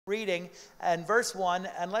reading and verse 1,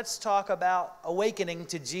 and let's talk about awakening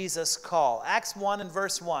to Jesus' call. Acts 1 and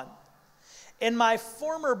verse 1. In my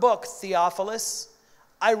former book, Theophilus,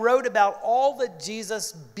 I wrote about all that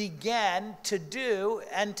Jesus began to do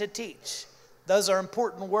and to teach. Those are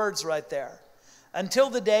important words right there. Until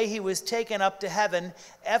the day he was taken up to heaven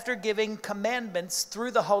after giving commandments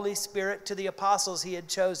through the Holy Spirit to the apostles he had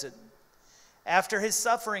chosen. After his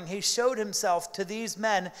suffering, he showed himself to these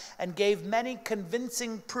men and gave many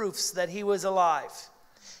convincing proofs that he was alive.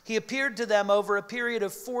 He appeared to them over a period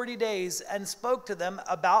of 40 days and spoke to them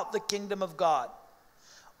about the kingdom of God.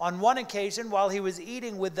 On one occasion, while he was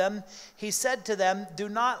eating with them, he said to them, "Do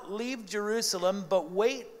not leave Jerusalem, but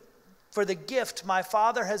wait for the gift my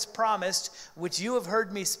Father has promised, which you have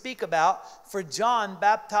heard me speak about. For John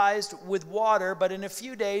baptized with water, but in a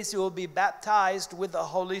few days you will be baptized with the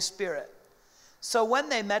Holy Spirit." So when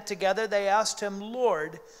they met together, they asked him,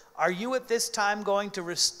 "Lord, are you at this time going to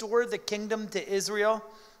restore the kingdom to Israel?"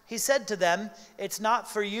 He said to them, "It's not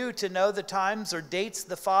for you to know the times or dates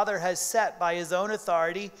the Father has set by his own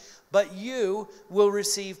authority, but you will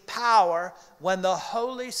receive power when the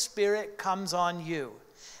Holy Spirit comes on you.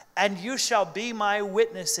 And you shall be my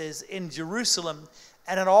witnesses in Jerusalem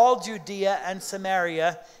and in all Judea and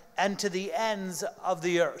Samaria and to the ends of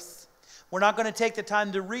the earth." We're not going to take the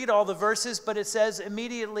time to read all the verses, but it says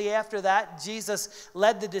immediately after that, Jesus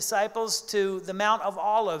led the disciples to the Mount of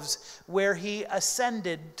Olives, where he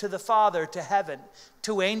ascended to the Father, to heaven.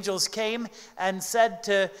 Two angels came and said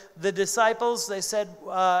to the disciples, they said,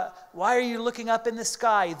 "Why are you looking up in the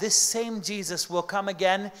sky? This same Jesus will come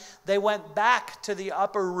again." They went back to the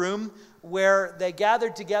upper room where they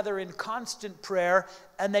gathered together in constant prayer,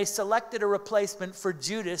 and they selected a replacement for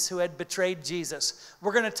Judas, who had betrayed Jesus.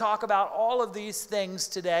 We're going to talk about all of these things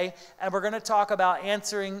today, and we're going to talk about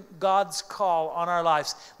answering God's call on our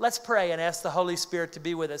lives. Let's pray and ask the Holy Spirit to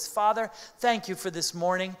be with us. Father, thank you for this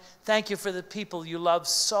morning. Thank you for the people you love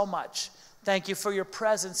so much. Thank you for your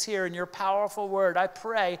presence here and your powerful word. I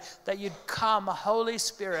pray that you'd come, Holy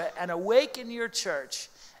Spirit, and awaken your church.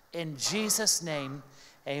 In Jesus' name,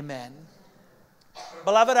 amen.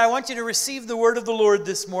 Beloved, I want you to receive the word of the Lord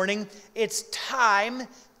this morning. It's time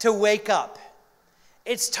to wake up.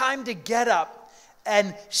 It's time to get up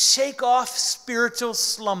and shake off spiritual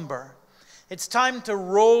slumber. It's time to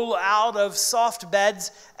roll out of soft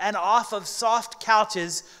beds and off of soft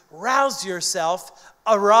couches. Rouse yourself.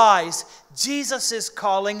 Arise. Jesus is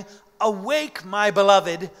calling. Awake, my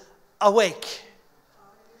beloved. Awake.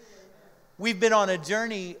 We've been on a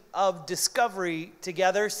journey of discovery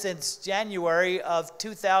together since January of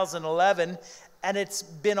 2011, and it's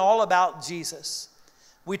been all about Jesus.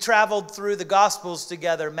 We traveled through the Gospels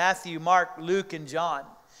together, Matthew, Mark, Luke, and John.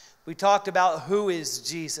 We talked about who is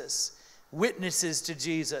Jesus, witnesses to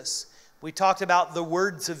Jesus. We talked about the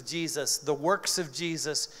words of Jesus, the works of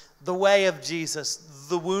Jesus, the way of Jesus,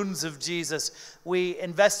 the wounds of Jesus. We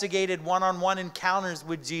investigated one-on-one encounters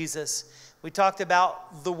with Jesus. We talked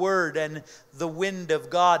about the Word and the wind of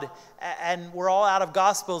God. And we're all out of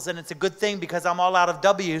Gospels, and it's a good thing because I'm all out of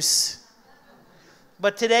W's.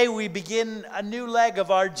 But today we begin a new leg of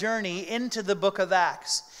our journey into the book of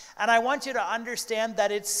Acts. And I want you to understand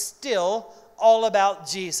that it's still all about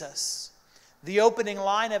Jesus. The opening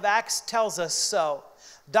line of Acts tells us so.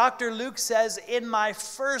 Dr. Luke says, "In my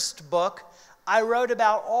first book, I wrote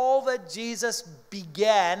about all that Jesus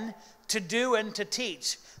began to do and to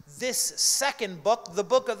teach." This second book, the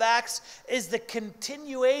book of Acts, is the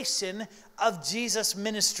continuation of Jesus'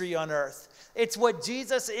 ministry on earth. It's what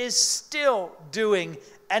Jesus is still doing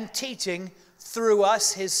and teaching through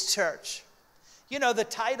us, his church. You know, the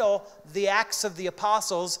title, The Acts of the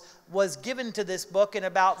Apostles, was given to this book in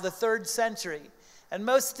about the 3rd century. And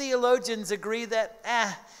most theologians agree that,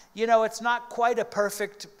 it's not quite a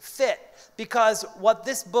perfect fit, because what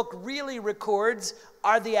this book really records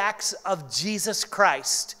are the acts of Jesus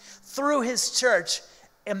Christ through his church,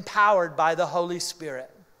 empowered by the Holy Spirit.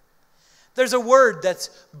 There's a word that's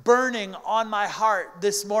burning on my heart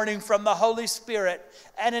this morning from the Holy Spirit,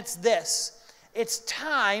 and it's this. It's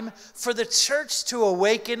time for the church to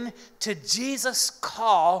awaken to Jesus'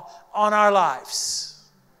 call on our lives.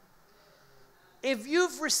 If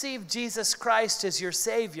you've received Jesus Christ as your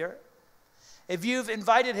Savior, if you've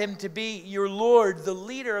invited him to be your Lord, the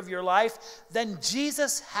leader of your life, then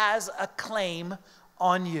Jesus has a claim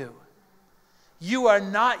on you. You are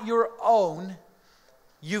not your own.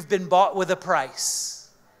 You've been bought with a price.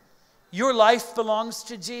 Your life belongs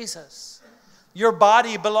to Jesus. Your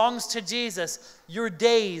body belongs to Jesus. Your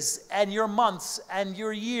days and your months and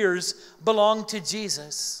your years belong to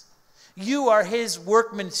Jesus. You are his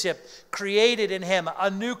workmanship, created in him,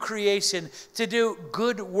 a new creation to do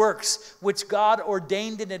good works, which God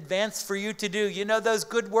ordained in advance for you to do. You know, those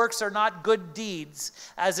good works are not good deeds.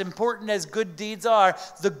 As important as good deeds are,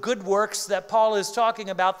 the good works that Paul is talking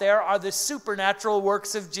about there are the supernatural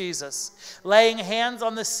works of Jesus. Laying hands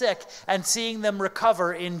on the sick and seeing them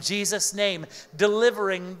recover in Jesus' name.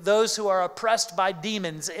 Delivering those who are oppressed by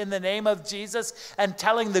demons in the name of Jesus, and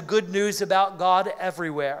telling the good news about God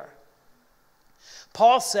everywhere.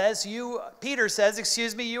 Peter says, you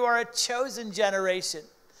are a chosen generation,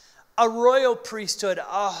 a royal priesthood,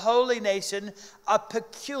 a holy nation, a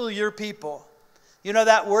peculiar people. You know,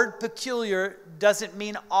 that word peculiar doesn't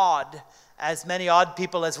mean odd, as many odd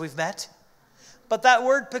people as we've met. But that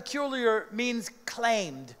word peculiar means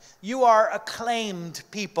claimed. You are a claimed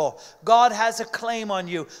people. God has a claim on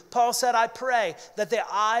you. Paul said, I pray that the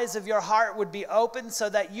eyes of your heart would be open so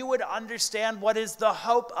that you would understand what is the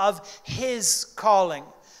hope of his calling.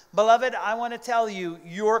 Beloved, I want to tell you,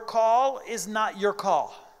 your call is not your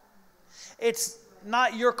call. It's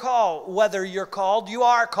not your call whether you're called. You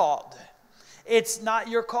are called. It's not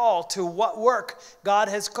your call to what work God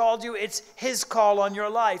has called you. It's his call on your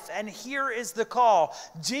life. And here is the call.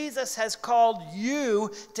 Jesus has called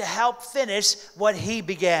you to help finish what he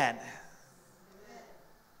began.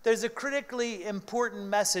 There's a critically important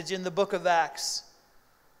message in the book of Acts.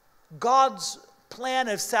 God's plan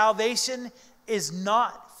of salvation is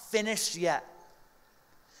not finished yet.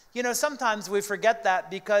 You know, sometimes we forget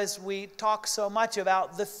that because we talk so much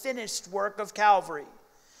about the finished work of Calvary.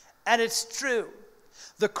 And it's true.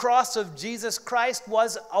 The cross of Jesus Christ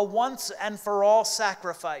was a once and for all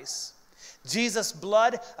sacrifice. Jesus'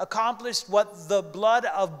 blood accomplished what the blood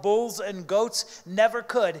of bulls and goats never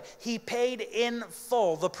could. He paid in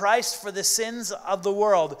full the price for the sins of the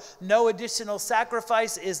world. No additional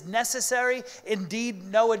sacrifice is necessary. Indeed,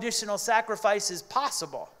 no additional sacrifice is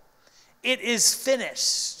possible. It is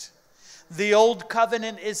finished. The old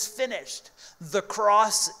covenant is finished. The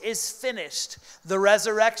cross is finished. The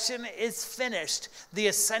resurrection is finished. The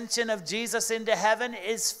ascension of Jesus into heaven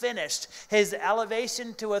is finished. His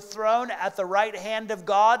elevation to a throne at the right hand of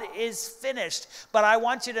God is finished. But I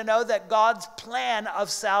want you to know that God's plan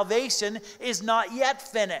of salvation is not yet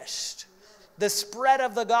finished. The spread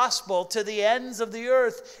of the gospel to the ends of the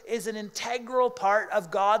earth is an integral part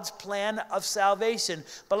of God's plan of salvation.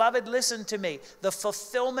 Beloved, listen to me. The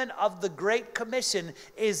fulfillment of the Great Commission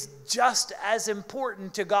is just as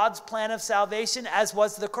important to God's plan of salvation as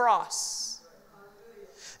was the cross.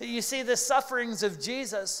 You see, the sufferings of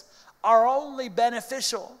Jesus are only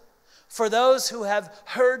beneficial for those who have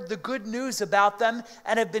heard the good news about them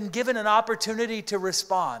and have been given an opportunity to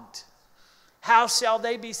respond. How shall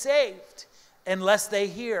they be saved? Unless they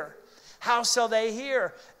hear. How shall they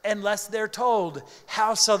hear unless they're told?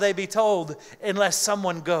 How shall they be told unless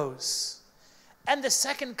someone goes? And the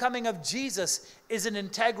second coming of Jesus is an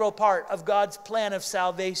integral part of God's plan of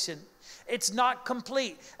salvation. It's not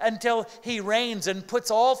complete until he reigns and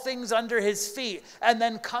puts all things under his feet and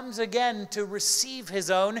then comes again to receive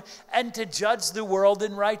his own and to judge the world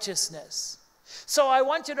in righteousness. So I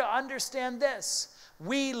want you to understand this.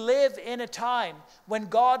 We live in a time when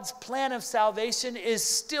God's plan of salvation is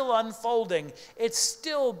still unfolding. It's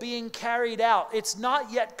still being carried out. It's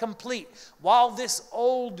not yet complete. While this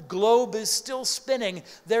old globe is still spinning,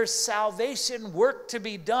 there's salvation work to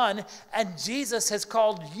be done, and Jesus has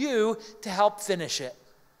called you to help finish it.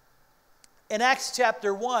 In Acts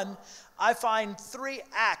chapter 1, I find 3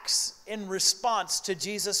 acts in response to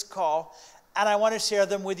Jesus' call, and I want to share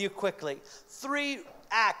them with you quickly. 3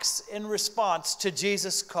 acts in response to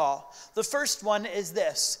Jesus' call. The first one is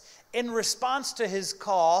this. In response to his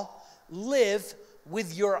call, live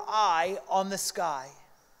with your eye on the sky.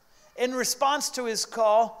 In response to his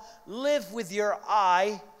call, live with your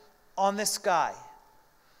eye on the sky.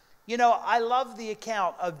 You know, I love the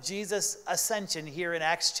account of Jesus' ascension here in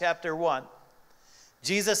Acts chapter 1.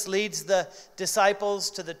 Jesus leads the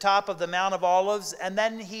disciples to the top of the Mount of Olives, and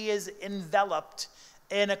then he is enveloped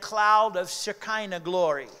in a cloud of Shekinah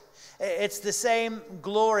glory. It's the same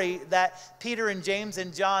glory that Peter and James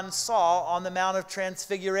and John saw on the Mount of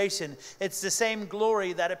Transfiguration. It's the same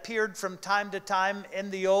glory that appeared from time to time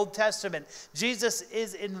in the Old Testament. Jesus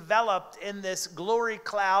is enveloped in this glory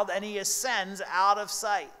cloud, and he ascends out of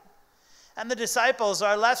sight. And the disciples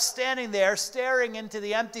are left standing there staring into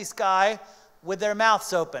the empty sky with their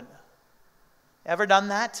mouths open. Ever done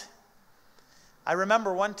that? I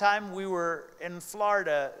remember one time we were in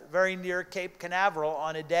Florida, very near Cape Canaveral,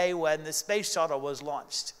 on a day when the space shuttle was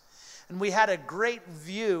launched. And we had a great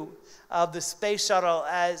view of the space shuttle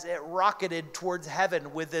as it rocketed towards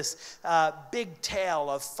heaven with this big tail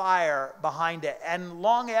of fire behind it. And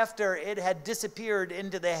long after it had disappeared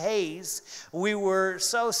into the haze, we were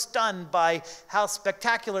so stunned by how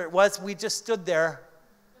spectacular it was, we just stood there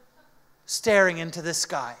staring into the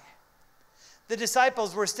sky. The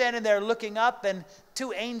disciples were standing there looking up, and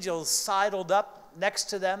two angels sidled up next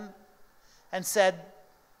to them and said,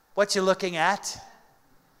 "What you looking at?"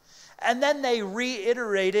 And then they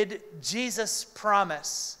reiterated Jesus'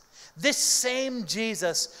 promise. This same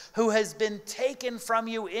Jesus who has been taken from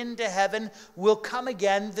you into heaven will come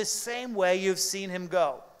again the same way you've seen him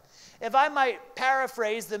go. If I might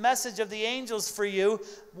paraphrase the message of the angels for you,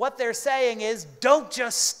 what they're saying is, don't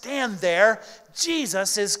just stand there.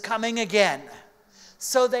 Jesus is coming again.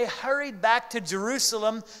 So they hurried back to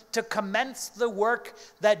Jerusalem to commence the work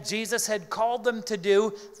that Jesus had called them to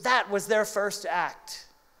do. That was their first act.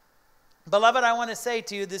 Beloved, I want to say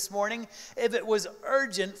to you this morning, if it was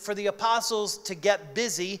urgent for the apostles to get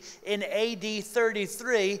busy in AD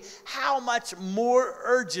 33, how much more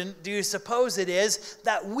urgent do you suppose it is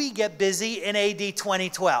that we get busy in AD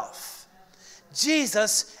 2012?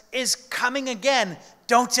 Jesus is coming again.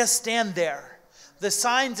 Don't just stand there. The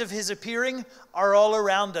signs of his appearing are all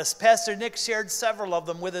around us. Pastor Nick shared several of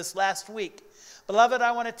them with us last week. Beloved,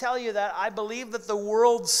 I want to tell you that I believe that the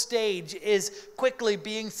world stage is quickly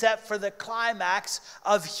being set for the climax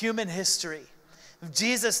of human history. If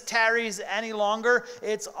Jesus tarries any longer,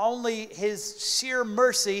 it's only his sheer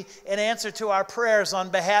mercy in answer to our prayers on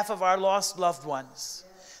behalf of our lost loved ones.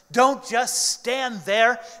 Don't just stand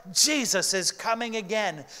there. Jesus is coming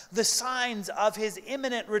again. The signs of his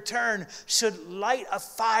imminent return should light a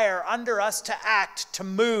fire under us to act, to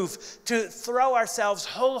move, to throw ourselves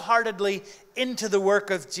wholeheartedly into the work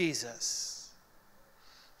of Jesus.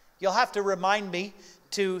 You'll have to remind me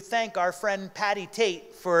to thank our friend Patty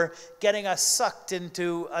Tate for getting us sucked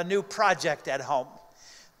into a new project at home.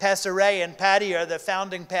 Pastor Ray and Patty are the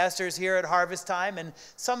founding pastors here at Harvest Time, and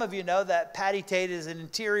some of you know that Patty Tate is an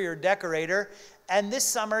interior decorator, and this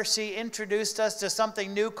summer she introduced us to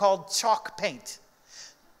something new called chalk paint.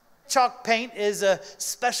 Chalk paint is a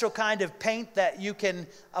special kind of paint that you can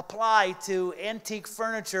apply to antique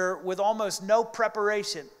furniture with almost no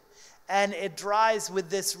preparation, and it dries with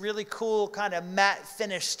this really cool kind of matte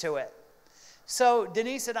finish to it. So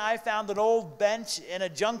Denise and I found an old bench in a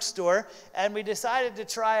junk store, and we decided to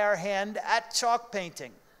try our hand at chalk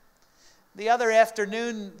painting. The other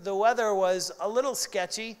afternoon, the weather was a little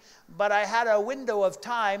sketchy, but I had a window of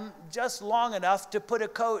time just long enough to put a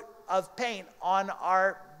coat of paint on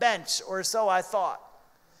our bench, or so I thought.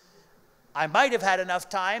 I might have had enough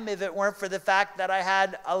time if it weren't for the fact that I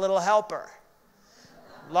had a little helper.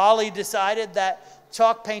 Lolly decided that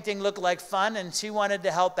chalk painting looked like fun, and she wanted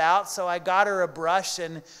to help out, so I got her a brush,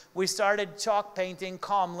 and we started chalk painting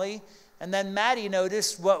calmly. And then Maddie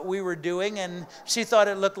noticed what we were doing, and she thought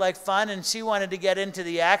it looked like fun, and she wanted to get into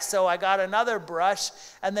the act, so I got another brush,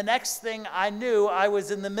 and the next thing I knew, I was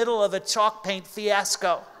in the middle of a chalk paint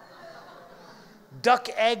fiasco. Duck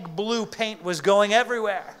egg blue paint was going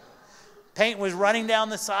everywhere. Paint was running down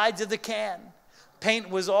the sides of the can. Paint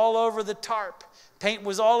was all over the tarp. Paint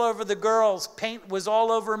was all over the girls. Paint was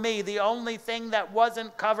all over me. The only thing that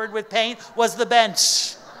wasn't covered with paint was the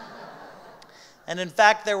bench. And in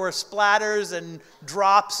fact, there were splatters and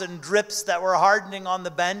drops and drips that were hardening on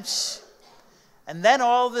the bench. And then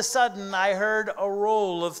all of a sudden, I heard a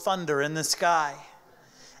roll of thunder in the sky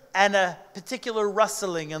and a particular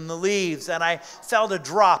rustling in the leaves, and I felt a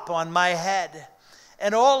drop on my head.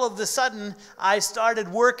 And all of a sudden, I started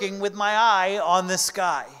working with my eye on the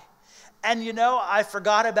sky. And you know, I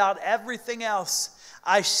forgot about everything else.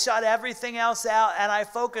 I shut everything else out, and I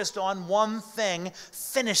focused on one thing,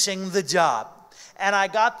 finishing the job. And I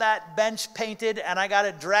got that bench painted, and I got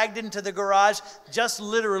it dragged into the garage, just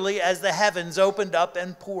literally as the heavens opened up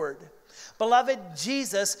and poured. Beloved,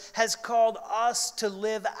 Jesus has called us to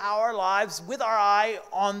live our lives with our eye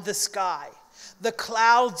on the sky. The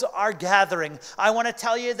clouds are gathering. I want to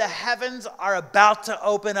tell you, the heavens are about to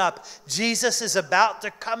open up. Jesus is about to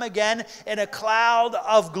come again in a cloud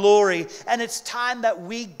of glory. And it's time that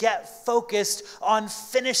we get focused on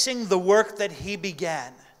finishing the work that he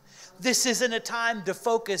began. This isn't a time to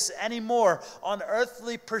focus anymore on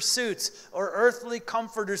earthly pursuits or earthly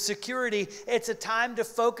comfort or security. It's a time to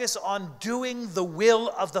focus on doing the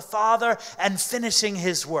will of the Father and finishing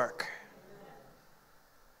his work.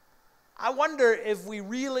 I wonder if we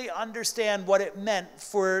really understand what it meant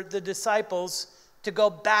for the disciples to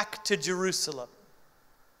go back to Jerusalem.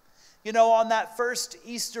 You know, on that first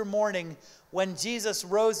Easter morning, when Jesus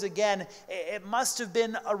rose again, it must have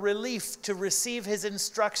been a relief to receive his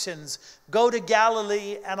instructions. Go to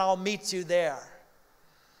Galilee and I'll meet you there.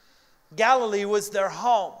 Galilee was their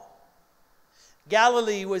home.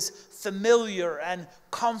 Galilee was familiar and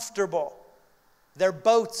comfortable. Their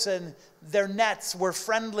boats and their nets were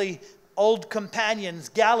friendly old companions.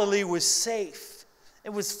 Galilee was safe. It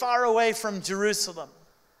was far away from Jerusalem.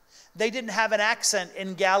 They didn't have an accent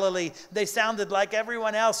in Galilee. They sounded like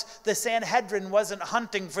everyone else. The Sanhedrin wasn't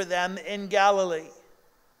hunting for them in Galilee.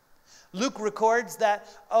 Luke records that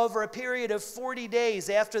over a period of 40 days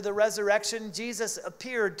after the resurrection, Jesus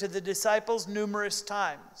appeared to the disciples numerous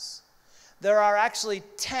times. There are actually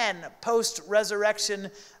 10 post-resurrection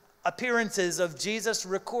appearances of Jesus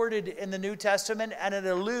recorded in the New Testament, and it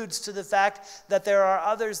alludes to the fact that there are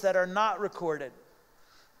others that are not recorded.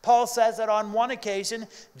 Paul says that on one occasion,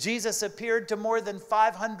 Jesus appeared to more than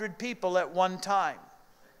 500 people at one time.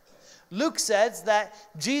 Luke says that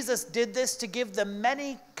Jesus did this to give them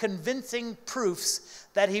many convincing proofs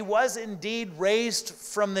that he was indeed raised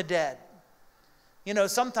from the dead. You know,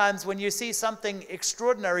 sometimes when you see something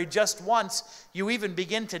extraordinary just once, you even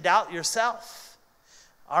begin to doubt yourself.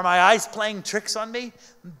 Are my eyes playing tricks on me?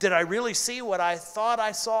 Did I really see what I thought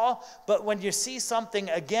I saw? But when you see something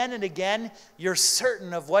again and again, you're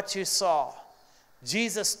certain of what you saw.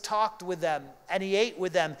 Jesus talked with them and he ate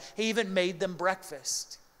with them. He even made them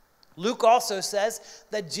breakfast. Luke also says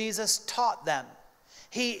that Jesus taught them.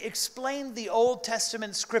 He explained the Old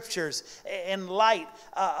Testament scriptures in light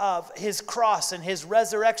of his cross and his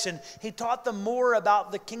resurrection. He taught them more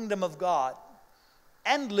about the kingdom of God.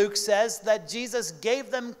 And Luke says that Jesus gave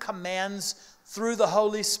them commands through the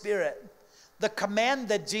Holy Spirit. The command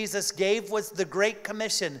that Jesus gave was the Great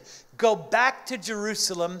Commission. Go back to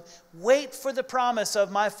Jerusalem, wait for the promise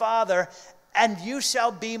of my Father, and you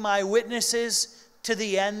shall be my witnesses to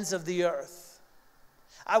the ends of the earth.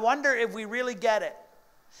 I wonder if we really get it.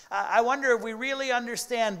 I wonder if we really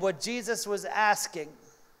understand what Jesus was asking.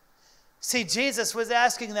 See, Jesus was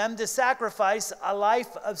asking them to sacrifice a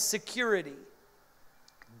life of security.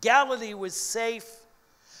 Galilee was safe.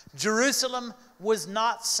 Jerusalem was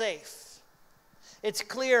not safe. It's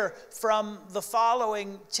clear from the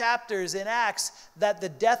following chapters in Acts that the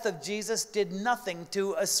death of Jesus did nothing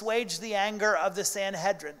to assuage the anger of the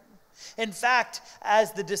Sanhedrin. In fact,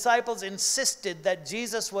 as the disciples insisted that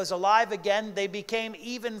Jesus was alive again, they became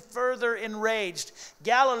even further enraged.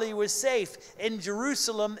 Galilee was safe. In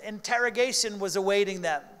Jerusalem, interrogation was awaiting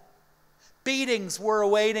them. Beatings were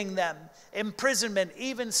awaiting them. Imprisonment,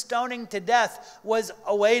 even stoning to death, was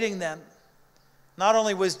awaiting them. Not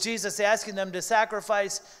only was Jesus asking them to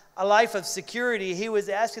sacrifice a life of security, he was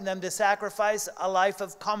asking them to sacrifice a life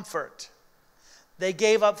of comfort. They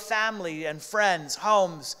gave up family and friends,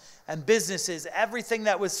 homes and businesses, everything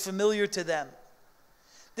that was familiar to them.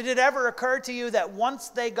 Did it ever occur to you that once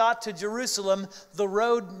they got to Jerusalem, the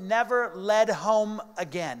road never led home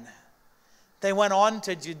again? They went on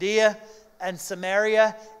to Judea and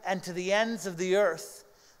Samaria and to the ends of the earth.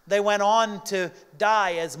 They went on to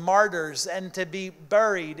die as martyrs and to be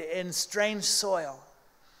buried in strange soil.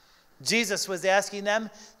 Jesus was asking them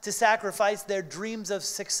to sacrifice their dreams of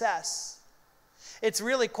success. It's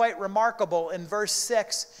really quite remarkable in verse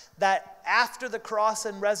 6 that after the cross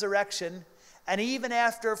and resurrection, and even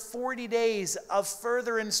after 40 days of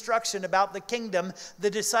further instruction about the kingdom,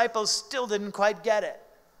 the disciples still didn't quite get it.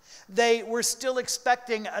 They were still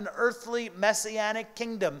expecting an earthly messianic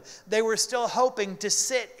kingdom. They were still hoping to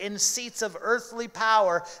sit in seats of earthly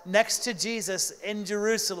power next to Jesus in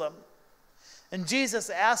Jerusalem. And Jesus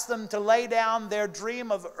asked them to lay down their dream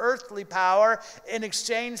of earthly power in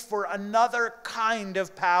exchange for another kind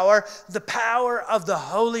of power, the power of the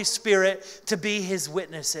Holy Spirit to be his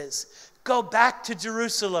witnesses. Go back to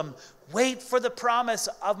Jerusalem, wait for the promise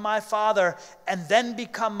of my Father, and then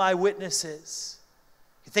become my witnesses.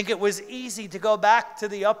 You think it was easy to go back to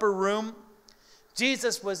the upper room?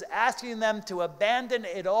 Jesus was asking them to abandon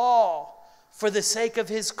it all for the sake of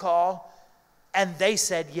his call, and they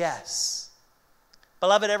said yes.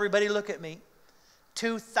 Beloved, everybody look at me.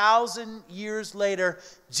 2,000 years later,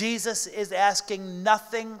 Jesus is asking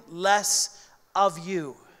nothing less of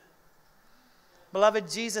you. Beloved,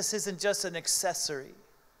 Jesus isn't just an accessory.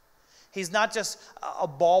 He's not just a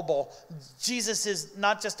bauble. Jesus is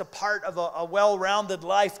not just a part of a well-rounded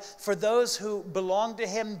life. For those who belong to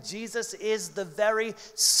him, Jesus is the very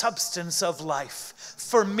substance of life.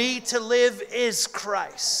 For me to live is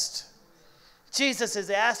Christ. Jesus is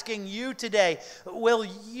asking you today, will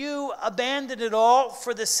you abandon it all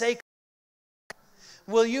for the sake of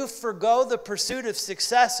Will you forgo the pursuit of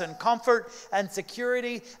success and comfort and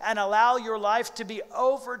security and allow your life to be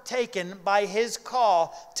overtaken by his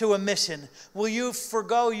call to a mission? Will you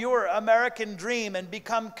forgo your American dream and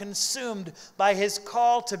become consumed by his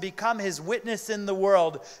call to become his witness in the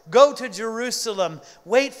world? Go to Jerusalem,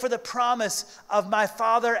 wait for the promise of my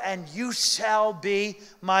Father, and you shall be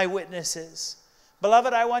my witnesses.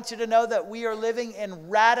 Beloved, I want you to know that we are living in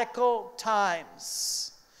radical times.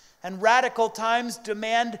 And radical times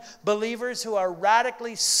demand believers who are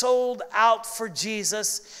radically sold out for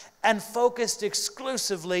Jesus and focused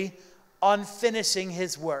exclusively on finishing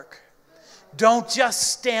his work. Don't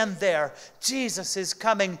just stand there. Jesus is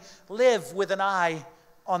coming. Live with an eye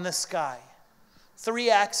on the sky.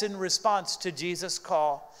 3 acts in response to Jesus'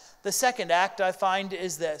 call. The second act I find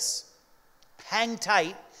is this: hang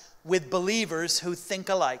tight with believers who think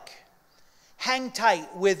alike. Hang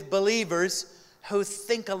tight with believers who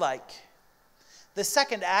think alike. The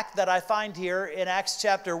second act that I find here in Acts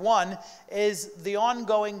chapter 1 is the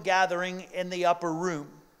ongoing gathering in the upper room.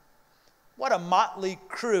 What a motley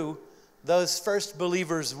crew those first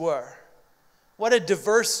believers were. What a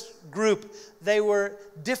diverse group. They were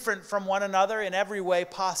different from one another in every way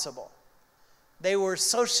possible. They were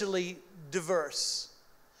socially diverse.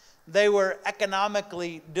 They were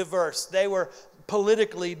economically diverse. They were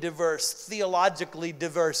politically diverse, theologically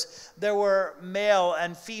diverse. There were male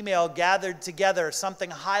and female gathered together, something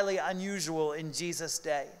highly unusual in Jesus'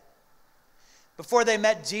 day. Before they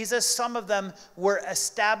met Jesus, some of them were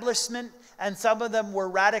establishment and some of them were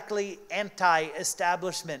radically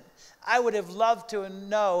anti-establishment. I would have loved to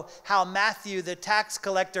know how Matthew, the tax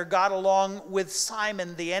collector, got along with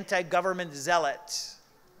Simon, the anti-government zealot.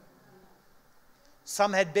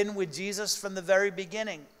 Some had been with Jesus from the very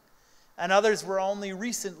beginning, and others were only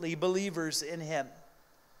recently believers in him.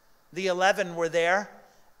 The 11 were there,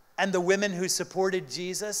 and the women who supported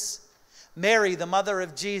Jesus. Mary, the mother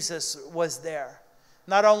of Jesus, was there.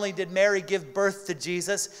 Not only did Mary give birth to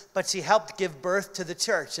Jesus, but she helped give birth to the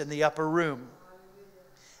church in the upper room.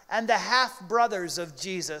 And the half-brothers of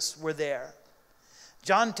Jesus were there.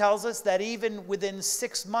 John tells us that even within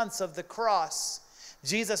 6 months of the cross,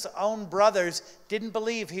 Jesus' own brothers didn't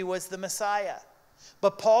believe he was the Messiah.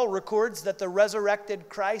 But Paul records that the resurrected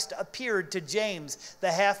Christ appeared to James,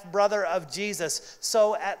 the half-brother of Jesus.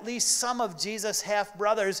 So at least some of Jesus'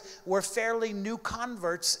 half-brothers were fairly new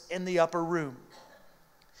converts in the upper room.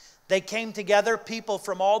 They came together, people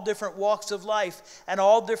from all different walks of life and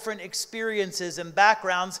all different experiences and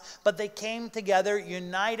backgrounds, but they came together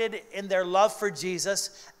united in their love for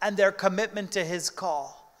Jesus and their commitment to his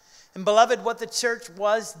call. And beloved, what the church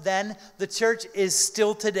was then, the church is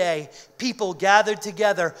still today. People gathered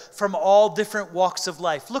together from all different walks of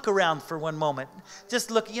life. Look around for one moment. Just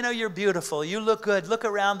look, you're beautiful. You look good. Look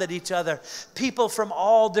around at each other. People from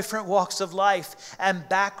all different walks of life and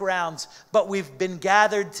backgrounds. But we've been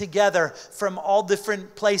gathered together from all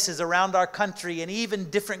different places around our country and even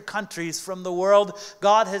different countries from the world.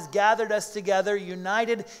 God has gathered us together,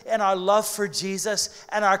 united in our love for Jesus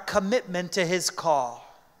and our commitment to his call.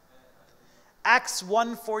 Acts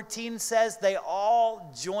 1:14 says they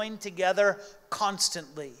all joined together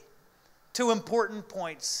constantly. 2 important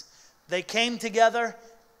points. They came together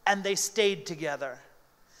and they stayed together.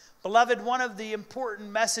 Beloved, one of the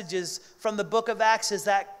important messages from the book of Acts is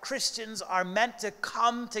that Christians are meant to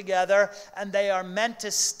come together and they are meant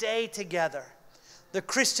to stay together. The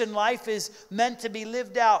Christian life is meant to be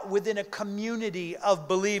lived out within a community of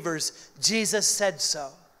believers. Jesus said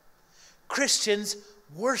so. Christians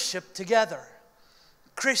worship together.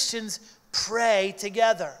 Christians pray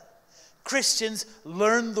together. Christians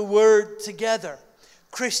learn the word together.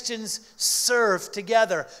 Christians serve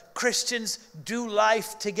together. Christians do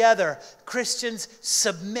life together. Christians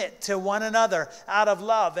submit to one another out of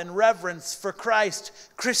love and reverence for Christ.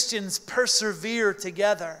 Christians persevere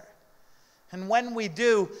together. And when we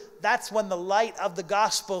do, that's when the light of the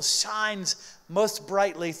gospel shines most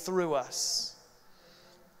brightly through us.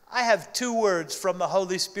 I have 2 words from the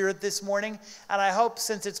Holy Spirit this morning, and I hope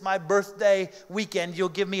since it's my birthday weekend, you'll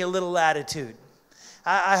give me a little latitude.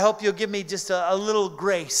 I hope you'll give me just a little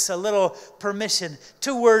grace, a little permission.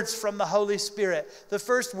 2 words from the Holy Spirit. The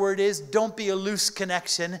first word is, don't be a loose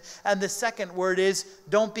connection, and the second word is,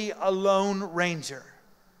 don't be a lone ranger.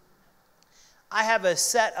 I have a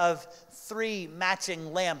set of 3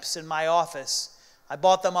 matching lamps in my office. I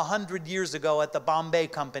bought them 100 years ago at the Bombay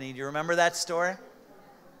Company. Do you remember that story?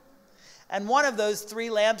 And one of those 3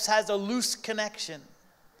 lamps has a loose connection.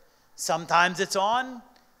 Sometimes it's on,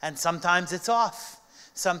 and sometimes it's off.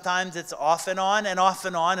 Sometimes it's off and on, and off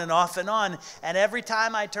and on, and off and on. And every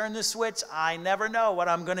time I turn the switch, I never know what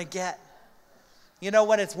I'm going to get. You know,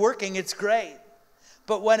 when it's working, it's great.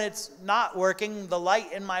 But when it's not working, the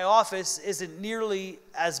light in my office isn't nearly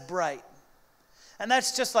as bright. And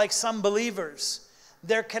that's just like some believers.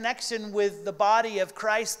 Their connection with the body of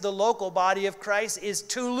Christ, the local body of Christ, is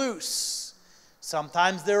too loose.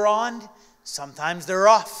 Sometimes they're on, sometimes they're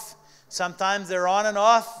off. Sometimes they're on and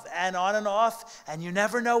off, and you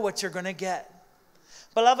never know what you're going to get.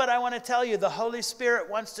 Beloved, I want to tell you, the Holy Spirit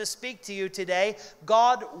wants to speak to you today.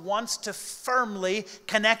 God wants to firmly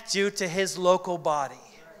connect you to his local body.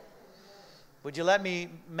 Would you let me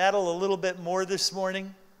meddle a little bit more this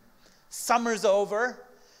morning? Summer's over,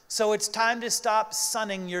 so it's time to stop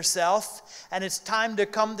sunning yourself, and it's time to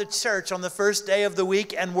come to church on the first day of the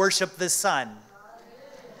week and worship the sun.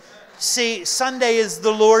 See, Sunday is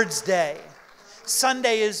the Lord's day.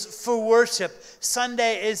 Sunday is for worship.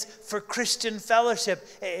 Sunday is for Christian fellowship.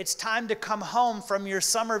 It's time to come home from your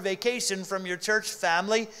summer vacation, from your church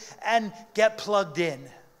family, and get plugged in.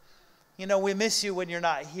 You know, we miss you when you're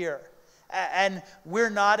not here. And we're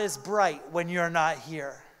not as bright when you're not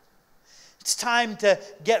here. It's time to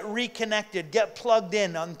get reconnected, get plugged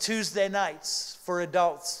in on Tuesday nights for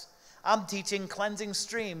adults. I'm teaching Cleansing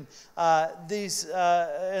Stream these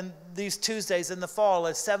Tuesdays in the fall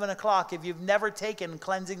at 7 o'clock. If you've never taken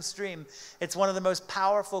Cleansing Stream, it's one of the most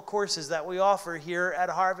powerful courses that we offer here at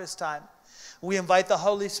Harvest Time. We invite the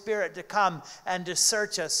Holy Spirit to come and to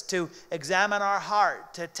search us, to examine our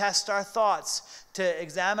heart, to test our thoughts, to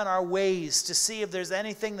examine our ways, to see if there's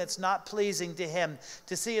anything that's not pleasing to him,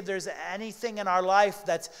 to see if there's anything in our life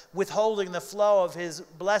that's withholding the flow of his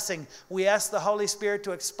blessing. We ask the Holy Spirit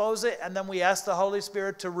to expose it, and then we ask the Holy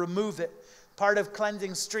Spirit to remove it. Part of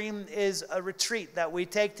Cleansing Stream is a retreat that we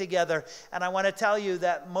take together. And I want to tell you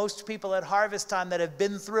that most people at Harvest Time that have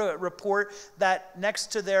been through it report that next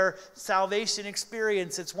to their salvation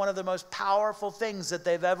experience, it's one of the most powerful things that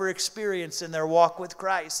they've ever experienced in their walk with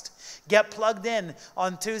Christ. Get plugged in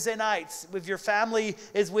on Tuesday nights. If your family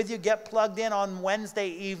is with you, get plugged in on Wednesday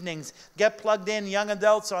evenings. Get plugged in, young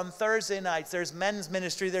adults, on Thursday nights. There's men's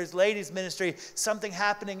ministry, there's ladies' ministry, something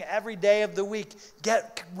happening every day of the week.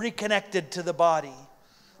 Get reconnected to the body.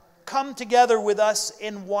 Come together with us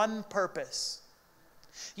in one purpose.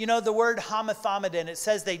 You know, the word homothomedon, it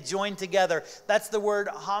says they join together. That's the word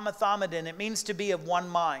homothomedon. It means to be of one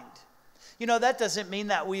mind. You know, that doesn't mean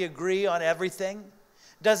that we agree on everything.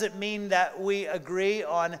 Doesn't mean that we agree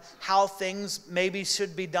on how things maybe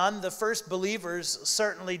should be done. The first believers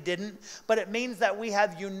certainly didn't. But it means that we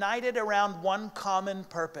have united around one common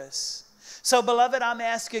purpose. So, beloved, I'm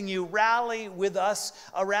asking you, rally with us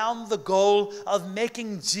around the goal of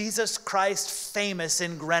making Jesus Christ famous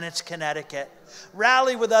in Greenwich, Connecticut.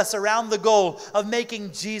 Rally with us around the goal of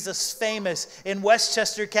making Jesus famous in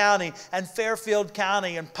Westchester County and Fairfield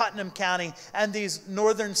County and Putnam County and these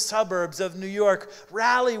northern suburbs of New York.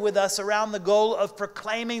 Rally with us around the goal of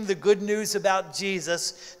proclaiming the good news about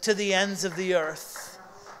Jesus to the ends of the earth.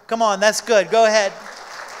 Come on, that's good. Go ahead.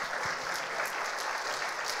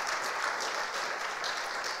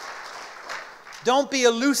 Don't be a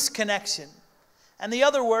loose connection. And the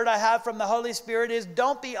other word I have from the Holy Spirit is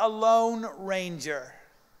don't be a lone ranger.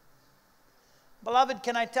 Beloved,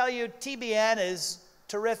 can I tell you, TBN is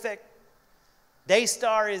terrific.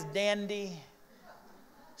 Daystar is dandy.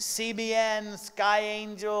 CBN, Sky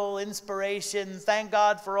Angel, Inspiration. Thank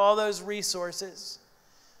God for all those resources.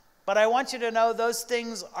 But I want you to know those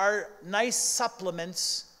things are nice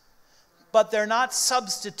supplements, but they're not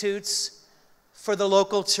substitutes for the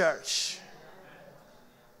local church.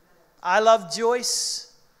 I love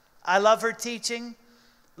Joyce. I love her teaching.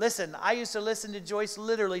 Listen, I used to listen to Joyce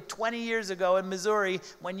literally 20 years ago in Missouri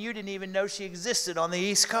when you didn't even know she existed on the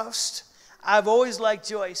East Coast. I've always liked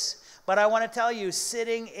Joyce. But I want to tell you,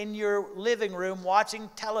 sitting in your living room watching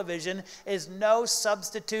television is no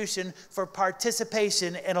substitution for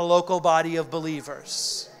participation in a local body of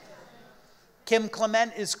believers. Kim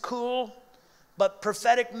Clement is cool. But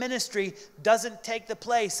prophetic ministry doesn't take the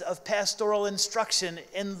place of pastoral instruction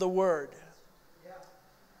in the Word.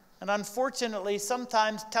 And unfortunately,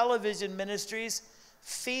 sometimes television ministries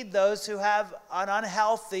feed those who have an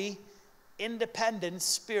unhealthy, independent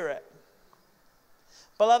spirit.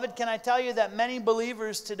 Beloved, can I tell you that many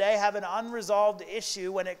believers today have an unresolved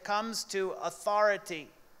issue when it comes to authority?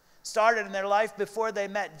 Started in their life before they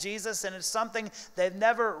met Jesus, and it's something they've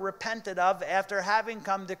never repented of after having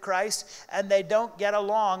come to Christ, and they don't get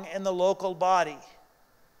along in the local body.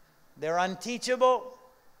 They're unteachable,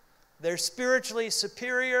 they're spiritually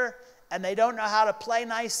superior, and they don't know how to play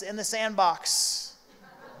nice in the sandbox.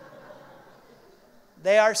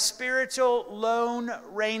 They are spiritual lone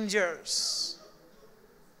rangers.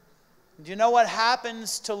 Do you know what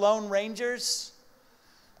happens to lone rangers?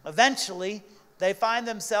 Eventually, they find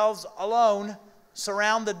themselves alone,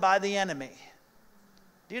 surrounded by the enemy.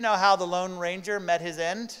 Do you know how the Lone Ranger met his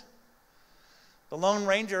end? The Lone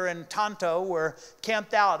Ranger and Tonto were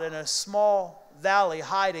camped out in a small valley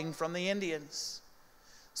hiding from the Indians.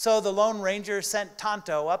 So the Lone Ranger sent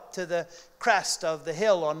Tonto up to the crest of the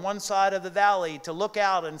hill on one side of the valley to look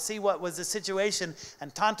out and see what was the situation.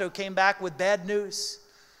 And Tonto came back with bad news.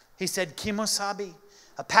 He said, "Kimosabi,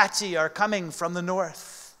 Apache are coming from the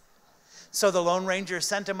north." So the Lone Ranger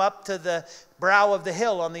sent him up to the brow of the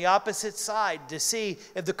hill on the opposite side to see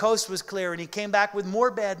if the coast was clear. And he came back with more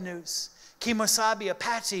bad news. "Kimosabi,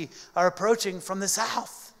 Apache are approaching from the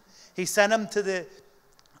south." He sent him to the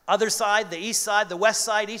other side, the east side, the west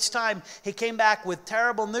side. Each time he came back with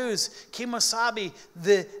terrible news. "Kimosabi,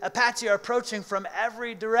 the Apache are approaching from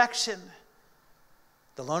every direction."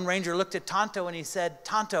 The Lone Ranger looked at Tonto and he said,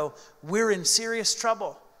 "Tonto, we're in serious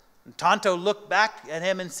trouble." And Tonto looked back at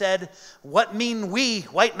him and said, "What mean we,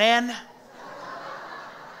 white man?"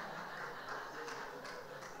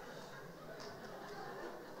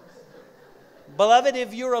 Beloved,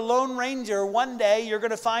 if you're a Lone Ranger, one day you're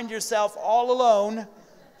going to find yourself all alone,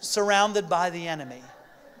 surrounded by the enemy.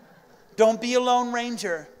 Don't be a Lone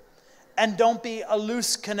Ranger, and don't be a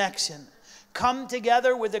loose connection. Come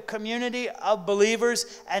together with a community of believers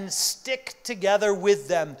and stick together with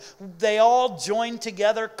them. They all join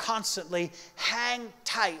together constantly. Hang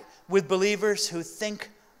tight with believers who think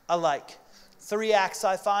alike. 3 acts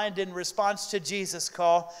I find in response to Jesus'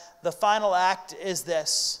 call. The final act is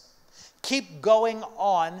this: keep going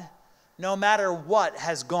on no matter what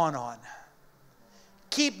has gone on.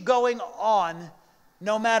 Keep going on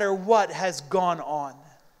no matter what has gone on.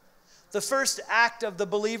 The first act of the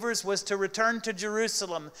believers was to return to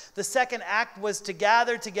Jerusalem. The second act was to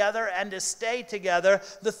gather together and to stay together.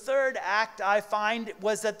 The third act, I find,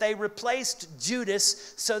 was that they replaced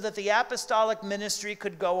Judas so that the apostolic ministry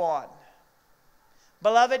could go on.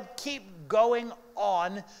 Beloved, keep going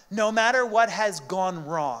on no matter what has gone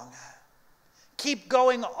wrong. Keep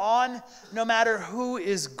going on no matter who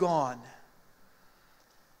is gone.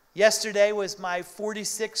 Yesterday was my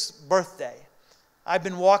 46th birthday. I've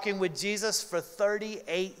been walking with Jesus for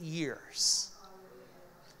 38 years.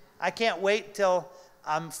 I can't wait till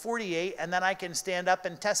I'm 48 and then I can stand up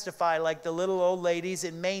and testify like the little old ladies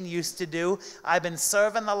in Maine used to do. I've been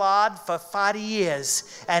serving the Lord for 40 years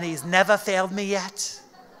and He's never failed me yet.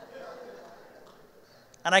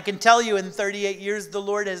 And I can tell you in 38 years the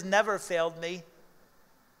Lord has never failed me.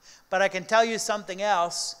 But I can tell you something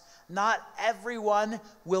else. Not everyone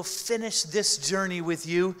will finish this journey with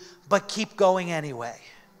you, but keep going anyway.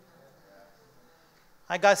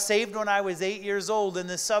 I got saved when I was 8 years old in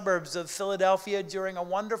the suburbs of Philadelphia during a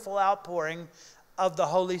wonderful outpouring of the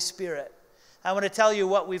Holy Spirit. I want to tell you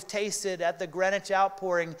what we've tasted at the Greenwich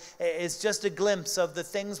outpouring is just a glimpse of the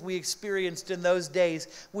things we experienced in those days.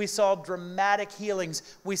 We saw dramatic healings.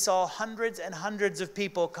 We saw hundreds and hundreds of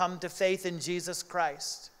people come to faith in Jesus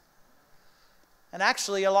Christ. And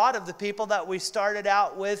actually, a lot of the people that we started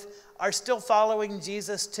out with are still following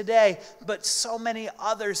Jesus today. But so many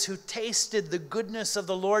others who tasted the goodness of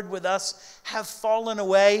the Lord with us have fallen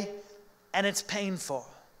away, and it's painful.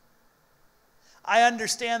 I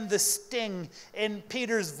understand the sting in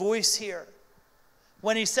Peter's voice here.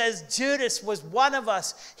 When he says Judas was one of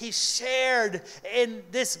us, he shared in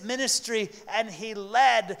this ministry, and he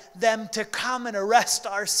led them to come and arrest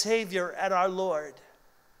our Savior and our Lord.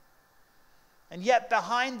 And yet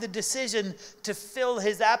behind the decision to fill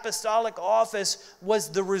his apostolic office was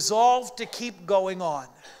the resolve to keep going on.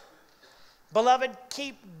 Beloved,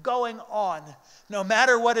 keep going on. No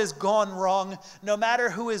matter what has gone wrong, no matter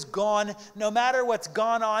who is gone, no matter what's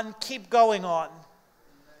gone on, keep going on.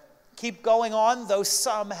 Keep going on, though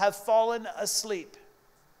some have fallen asleep.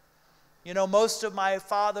 You know, most of my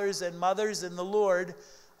fathers and mothers in the Lord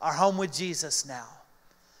are home with Jesus now.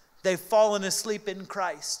 They've fallen asleep in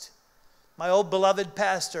Christ. My old beloved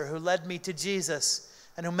pastor who led me to Jesus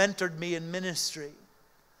and who mentored me in ministry.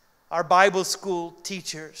 Our Bible school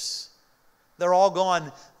teachers. They're all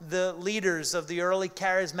gone. The leaders of the early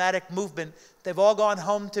charismatic movement, they've all gone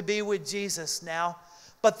home to be with Jesus now.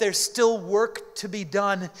 But there's still work to be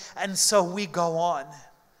done, and so we go on.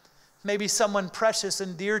 Maybe someone precious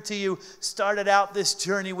and dear to you started out this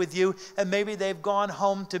journey with you, and maybe they've gone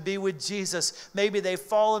home to be with Jesus. Maybe they've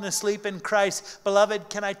fallen asleep in Christ. Beloved,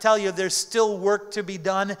 can I tell you, there's still work to be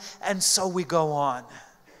done, and so we go on.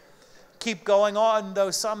 Keep going on, though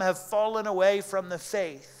some have fallen away from the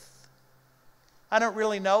faith. I don't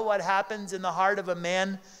really know what happens in the heart of a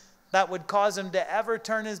man that would cause him to ever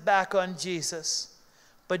turn his back on Jesus.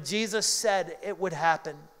 But Jesus said it would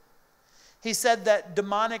happen. He said that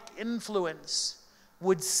demonic influence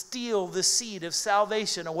would steal the seed of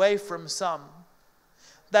salvation away from some.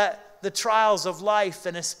 That the trials of life,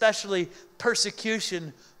 and especially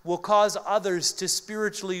persecution, will cause others to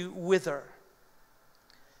spiritually wither.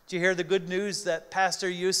 Did you hear the good news that Pastor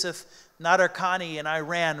Yusuf Nadarkhani in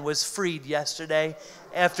Iran was freed yesterday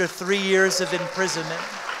after 3 years of imprisonment?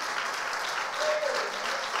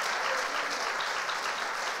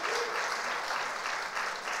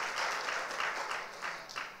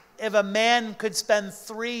 If a man could spend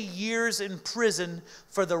 3 years in prison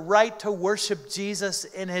for the right to worship Jesus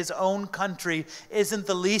in his own country, isn't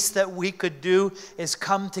the least that we could do is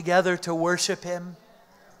come together to worship him?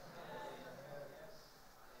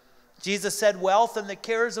 Jesus said wealth and the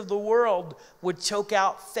cares of the world would choke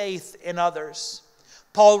out faith in others.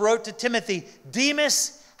 Paul wrote to Timothy,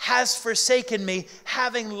 Demas has forsaken me,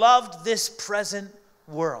 having loved this present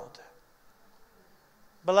world.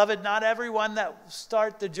 Beloved, not everyone that will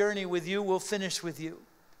start the journey with you will finish with you.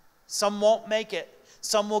 Some won't make it.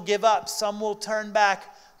 Some will give up. Some will turn back.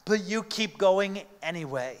 But you keep going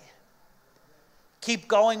anyway. Keep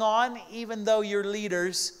going on even though your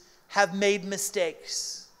leaders have made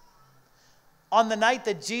mistakes. On the night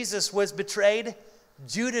that Jesus was betrayed,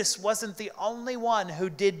 Judas wasn't the only one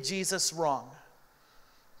who did Jesus wrong.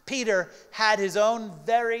 Peter had his own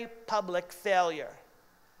very public failure.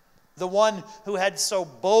 The one who had so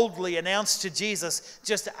boldly announced to Jesus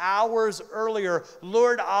just hours earlier,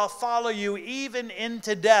 Lord, I'll follow you even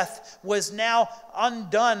into death, was now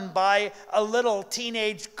undone by a little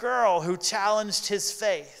teenage girl who challenged his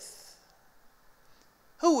faith.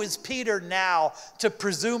 Who is Peter now to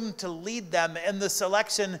presume to lead them in the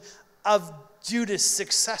selection of Judas'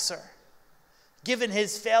 successor? Given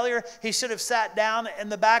his failure, he should have sat down in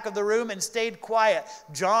the back of the room and stayed quiet.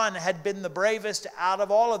 John had been the bravest out of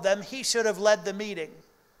all of them. He should have led the meeting.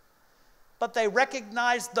 But they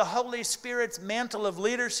recognized the Holy Spirit's mantle of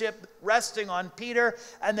leadership resting on Peter,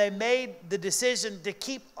 and they made the decision to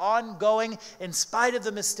keep on going in spite of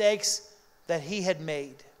the mistakes that he had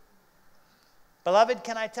made. Beloved,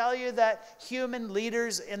 can I tell you that human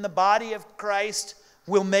leaders in the body of Christ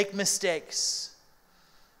will make mistakes?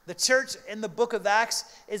 The church in the book of Acts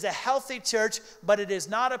is a healthy church, but it is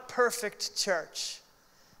not a perfect church.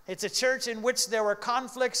 It's a church in which there were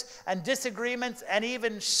conflicts and disagreements and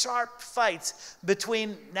even sharp fights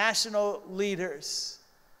between national leaders.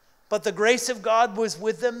 But the grace of God was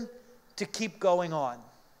with them to keep going on.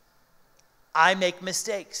 I make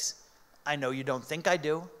mistakes. I know you don't think I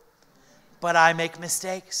do, but I make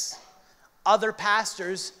mistakes. Other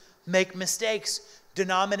pastors make mistakes.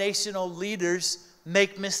 Denominational leaders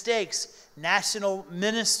make mistakes. National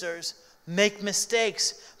ministers make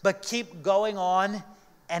mistakes, but keep going on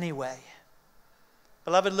anyway.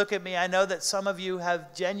 Beloved, look at me. I know that some of you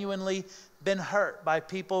have genuinely been hurt by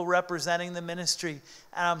people representing the ministry,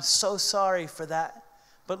 and I'm so sorry for that.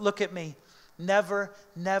 But look at me. Never,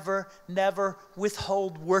 never, never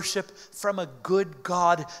withhold worship from a good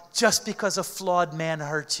God just because a flawed man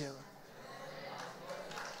hurt you.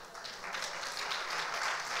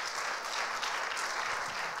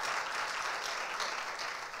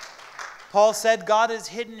 Paul said God has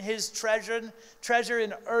hidden his treasure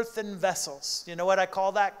in earthen vessels. You know what I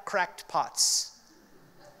call that? Cracked pots.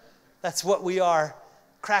 That's what we are.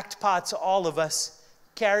 Cracked pots, all of us,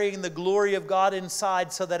 carrying the glory of God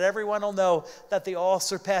inside so that everyone will know that the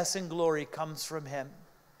all-surpassing glory comes from him.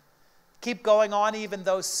 Keep going on even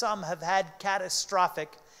though some have had catastrophic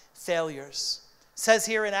failures. It says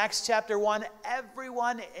here in Acts chapter 1,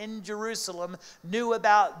 everyone in Jerusalem knew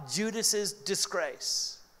about Judas's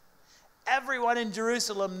disgrace. Everyone in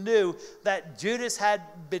Jerusalem knew that Judas had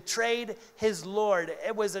betrayed his Lord.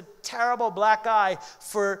 It was a terrible black eye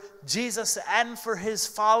for Jesus and for his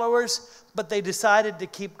followers, but they decided to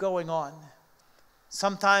keep going on.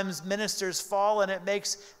 Sometimes ministers fall and it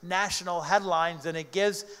makes national headlines and it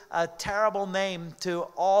gives a terrible name to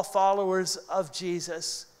all followers of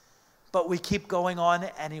Jesus, but we keep going on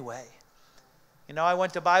anyway. You know, I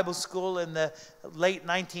went to Bible school in the late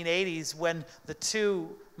 1980s when the two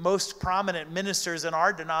most prominent ministers in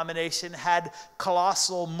our denomination had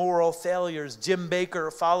colossal moral failures. Jim Baker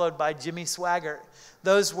followed by Jimmy Swaggart.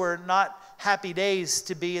 Those were not happy days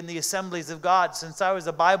to be in the assemblies of God. Since I was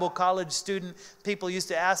a Bible college student, people used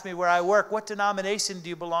to ask me where I work, what denomination do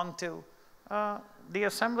you belong to? The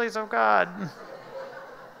Assemblies of God.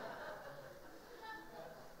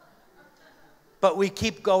 But we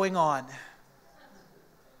keep going on.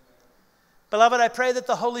 Beloved, I pray that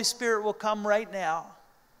the Holy Spirit will come right now.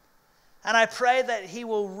 And I pray that he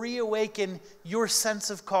will reawaken your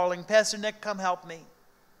sense of calling. Pastor Nick, come help me.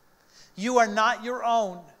 You are not your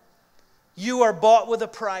own. You are bought with a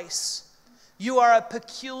price. You are a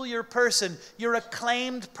peculiar person. You're a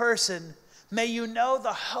claimed person. May you know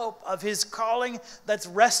the hope of his calling that's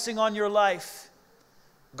resting on your life.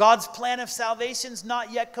 God's plan of salvation is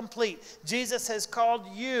not yet complete. Jesus has called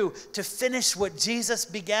you to finish what Jesus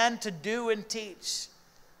began to do and teach.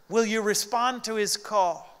 Will you respond to his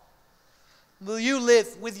call? Will you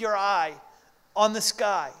live with your eye on the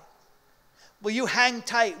sky? Will you hang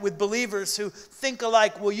tight with believers who think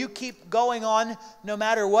alike? Will you keep going on no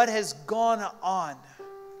matter what has gone on?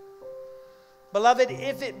 Beloved,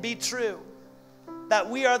 if it be true that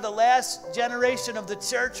we are the last generation of the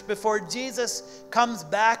church before Jesus comes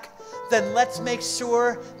back, then let's make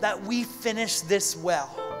sure that we finish this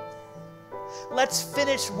well. Let's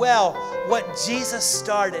finish well what Jesus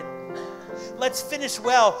started. Let's finish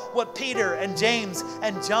well what Peter and James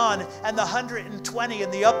and John and the 120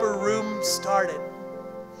 in the upper room started.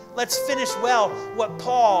 Let's finish well what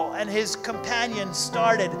Paul and his companions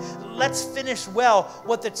started. Let's finish well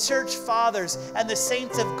what the church fathers and the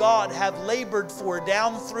saints of God have labored for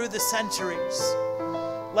down through the centuries.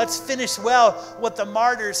 Let's finish well what the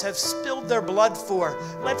martyrs have spilled their blood for.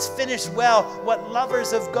 Let's finish well what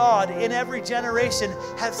lovers of God in every generation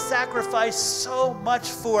have sacrificed so much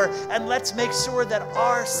for. And let's make sure that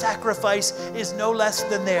our sacrifice is no less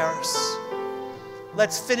than theirs.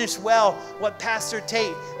 Let's finish well what Pastor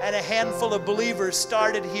Tate and a handful of believers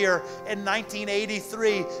started here in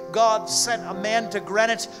 1983. God sent a man to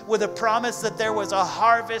Greenwich with a promise that there was a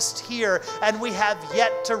harvest here, and we have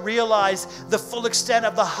yet to realize the full extent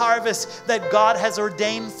of the harvest that God has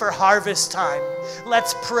ordained for harvest time.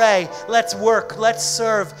 Let's pray, let's work, let's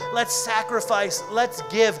serve, let's sacrifice, let's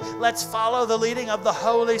give, let's follow the leading of the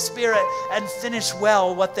Holy Spirit and finish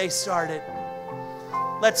well what they started.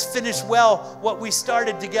 Let's finish well what we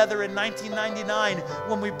started together in 1999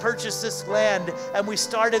 when we purchased this land and we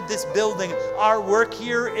started this building. Our work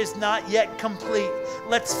here is not yet complete.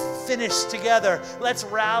 Let's finish together. Let's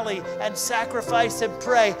rally and sacrifice and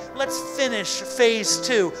pray. Let's finish phase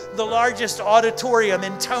 2, the largest auditorium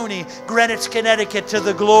in Tony, Greenwich, Connecticut, to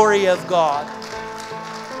the glory of God.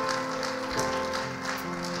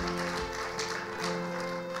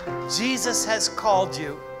 Jesus has called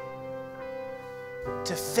you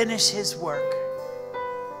to finish his work.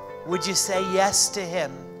 Would you say yes to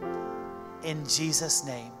him in Jesus'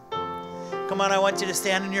 name? Come on, I want you to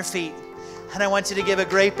stand on your feet, and I want you to give a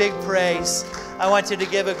great big praise. I want you to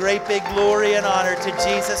give a great big glory and honor to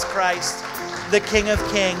Jesus Christ, the King of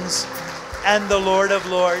Kings and the Lord of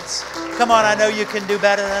Lords. Come on, I know you can do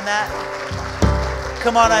better than that.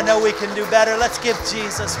 Come on, I know we can do better. Let's give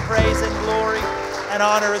Jesus praise and glory and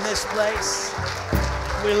honor in this place.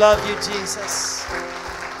 We love you, Jesus.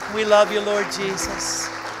 We love you, Lord Jesus.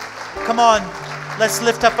 Come on, let's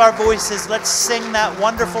lift up our voices. Let's sing that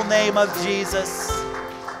wonderful name of Jesus.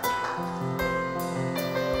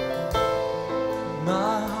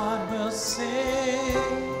 My heart will sing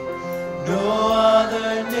no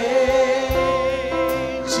other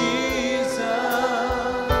name, Jesus,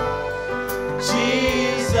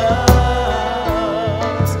 Jesus.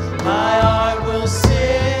 My heart will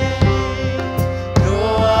sing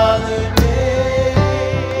no other name.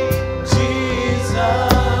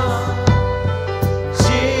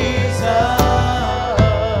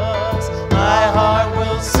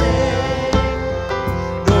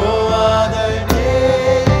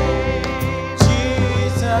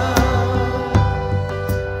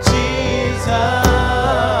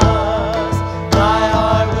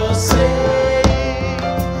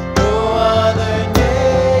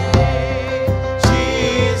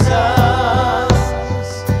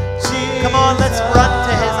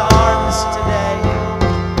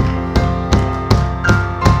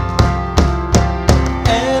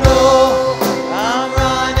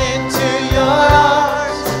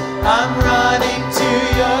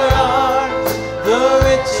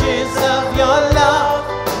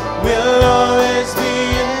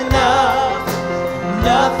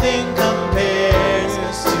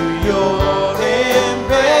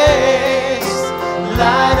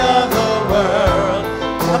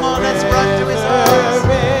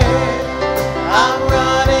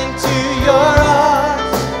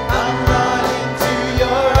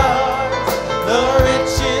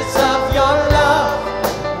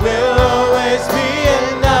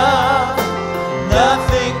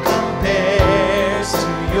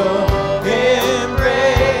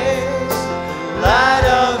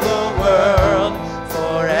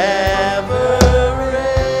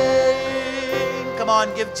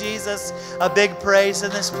 Jesus a big praise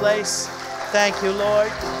in this place. Thank you,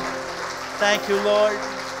 Lord. Thank you, Lord.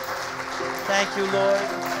 Thank you, Lord.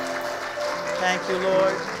 Thank you,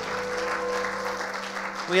 Lord.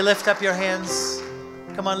 Will you lift up your hands?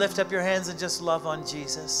 Come on, lift up your hands and just love on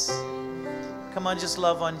Jesus. Come on, just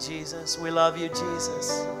love on Jesus. We love you,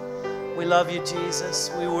 Jesus. We love you, Jesus.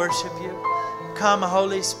 We worship you. Come,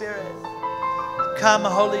 Holy Spirit. Come,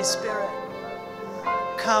 Holy Spirit.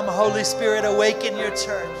 Come, Holy Spirit, awaken your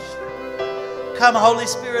church. Come, Holy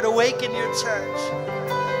Spirit, awaken your church.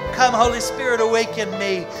 Come, Holy Spirit, awaken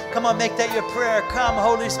me. Come on, make that your prayer. Come,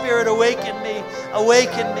 Holy Spirit, awaken me.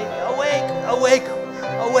 Awaken me. Awake, awake,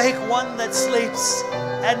 awake one that sleeps,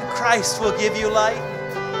 and Christ will give you light.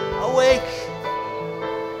 Awake,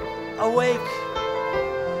 awake.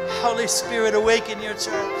 Holy Spirit, awaken your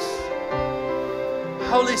church.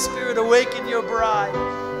 Holy Spirit, awaken your bride.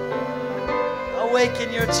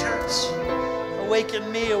 Awaken your church.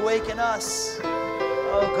 Awaken me, awaken us.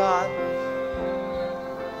 Oh God.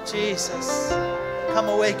 Jesus. Come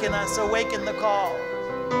awaken us. Awaken the call.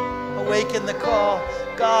 Awaken the call.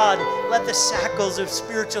 God, let the shackles of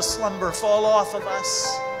spiritual slumber fall off of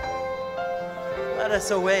us. Let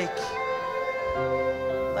us awake.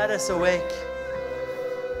 Let us awake.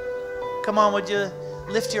 Come on, would you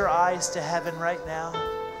lift your eyes to heaven right now?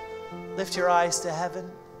 Lift your eyes to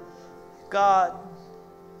heaven. God,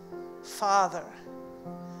 Father,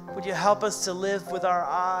 would you help us to live with our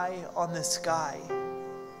eye on the sky?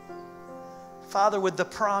 Father, with the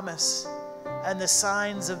promise and the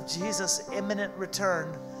signs of Jesus' imminent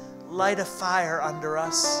return, light a fire under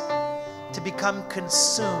us to become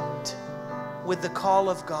consumed with the call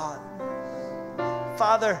of God.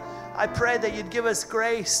 Father, I pray that you'd give us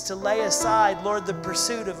grace to lay aside, Lord, the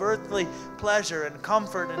pursuit of earthly pleasure and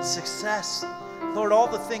comfort and success. Lord, all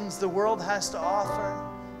the things the world has to offer.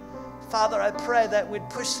 Father, I pray that we'd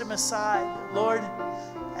push them aside, Lord,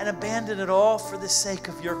 and abandon it all for the sake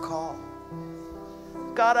of your call.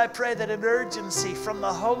 God, I pray that an urgency from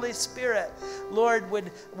the Holy Spirit, Lord,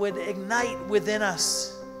 would ignite within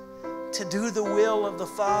us to do the will of the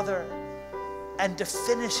Father and to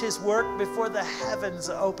finish his work before the heavens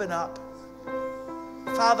open up.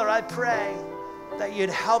 Father, I pray that you'd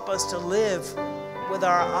help us to live with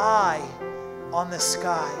our eye on the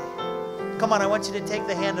sky. Come on, I want you to take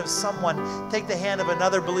the hand of someone. Take the hand of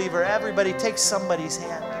another believer. Everybody take somebody's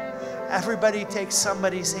hand. Everybody take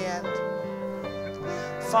somebody's hand.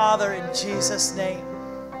 Father, in Jesus' name,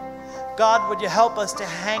 God, would you help us to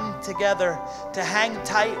hang together, to hang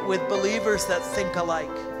tight with believers that think alike.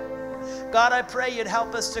 God, I pray you'd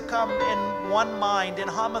help us to come in one mind, in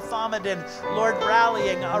Hamathamadin, Lord,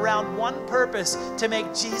 rallying around one purpose, to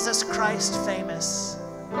make Jesus Christ famous.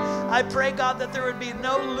 I pray, God, that there would be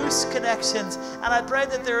no loose connections, and I pray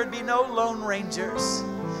that there would be no lone rangers.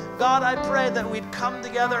 God, I pray that we'd come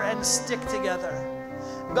together and stick together.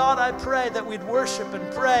 God, I pray that we'd worship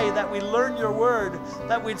and pray, that we'd learn your word,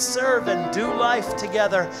 that we'd serve and do life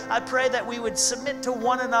together. I pray that we would submit to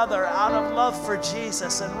one another out of love for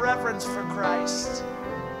Jesus and reverence for Christ.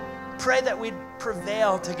 Pray that we'd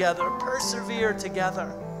prevail together, persevere together.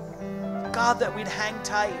 God, that we'd hang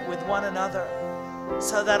tight with one another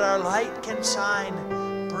so that our light can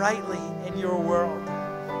shine brightly in your world.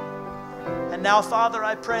 And now, Father,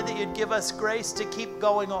 I pray that you'd give us grace to keep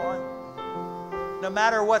going on. No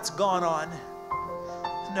matter what's gone on,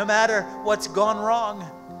 no matter what's gone wrong,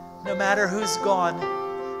 no matter who's gone,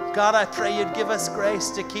 God, I pray you'd give us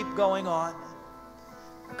grace to keep going on.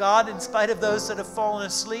 God, in spite of those that have fallen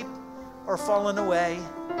asleep or fallen away,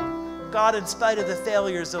 God, in spite of the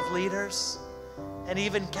failures of leaders and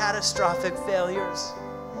even catastrophic failures,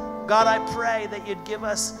 God, I pray that you'd give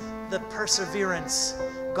us the perseverance,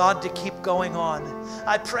 God, to keep going on.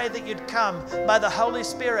 I pray that you'd come by the Holy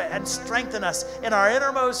Spirit and strengthen us in our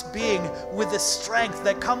innermost being with the strength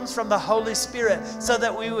that comes from the Holy Spirit, so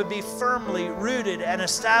that we would be firmly rooted and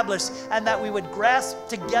established, and that we would grasp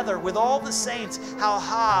together with all the saints how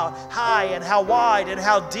high and how wide and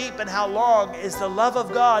how deep and how long is the love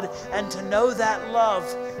of God, and to know that love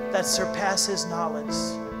that surpasses knowledge.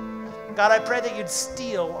 God, I pray that you'd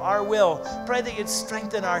steel our will. Pray that you'd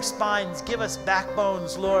strengthen our spines. Give us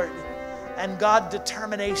backbones, Lord. And God,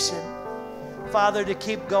 determination, Father, to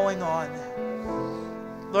keep going on.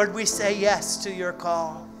 Lord, we say yes to your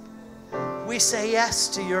call. We say yes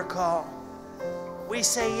to your call. We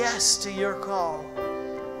say yes to your call.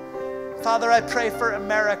 Father, I pray for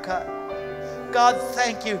America. God,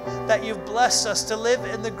 thank you that you've blessed us to live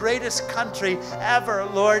in the greatest country ever,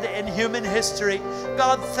 Lord, in human history.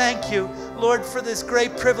 God, thank you, Lord, for this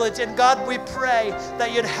great privilege. And God, we pray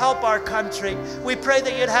that you'd help our country. We pray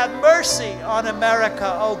that you'd have mercy on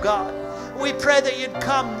America, oh God. We pray that you'd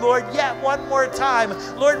come, Lord, yet one more time,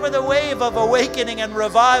 Lord, with a wave of awakening and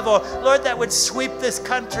revival, Lord, that would sweep this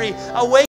country away.